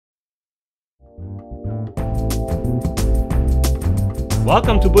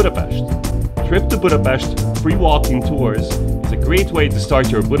Welcome to Budapest. Trip to Budapest free walking tours is a great way to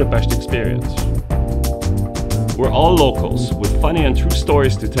start your Budapest experience. We're all locals with funny and true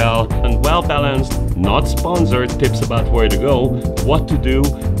stories to tell and well-balanced, not sponsored tips about where to go, what to do,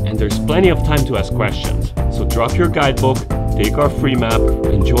 and there's plenty of time to ask questions. So drop your guidebook, take our free map,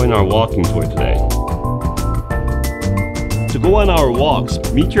 and join our walking tour today. To go on our walks,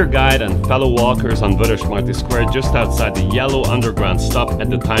 meet your guide and fellow walkers on Vörösmarty Square just outside the yellow underground stop at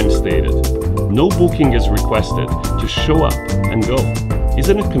the time stated. No booking is requested, just show up and go.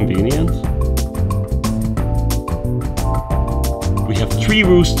 Isn't it convenient? We have 3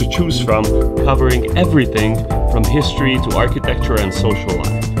 routes to choose from, covering everything from history to architecture and social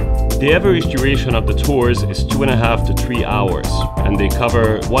life. The average duration of the tours is 2.5 to 3 hours, and they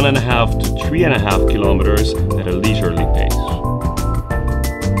cover 1.5 to 3.5 kilometers at a leisurely pace.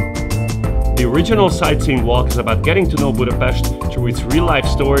 The original sightseeing walk is about getting to know Budapest through its real-life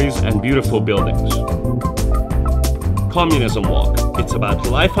stories and beautiful buildings. Communism walk. It's about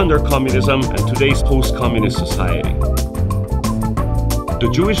life under communism and today's post-communist society. The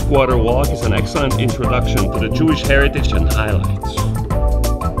Jewish Quarter walk is an excellent introduction to the Jewish heritage and highlights.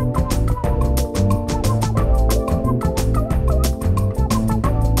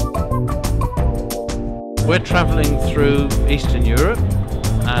 We're travelling through Eastern Europe,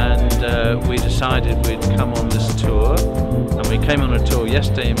 and we decided we'd come on this tour, and we came on a tour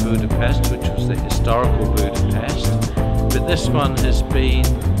yesterday in Budapest, which was the historical Budapest, but this one has been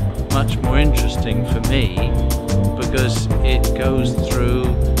much more interesting for me because it goes through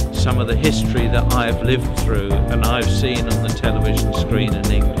some of the history that I've lived through and I've seen on the television screen in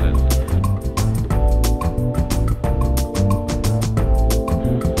England.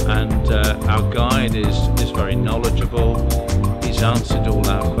 And our guide is very knowledgeable. He's answered all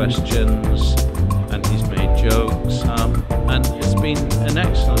our questions and he's made jokes, and it's been an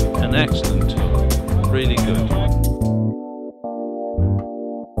excellent tour, really good.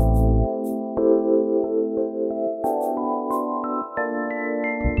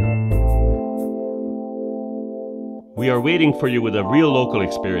 We are waiting for you with a real local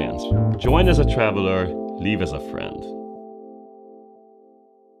experience. Join as a traveler, leave as a friend.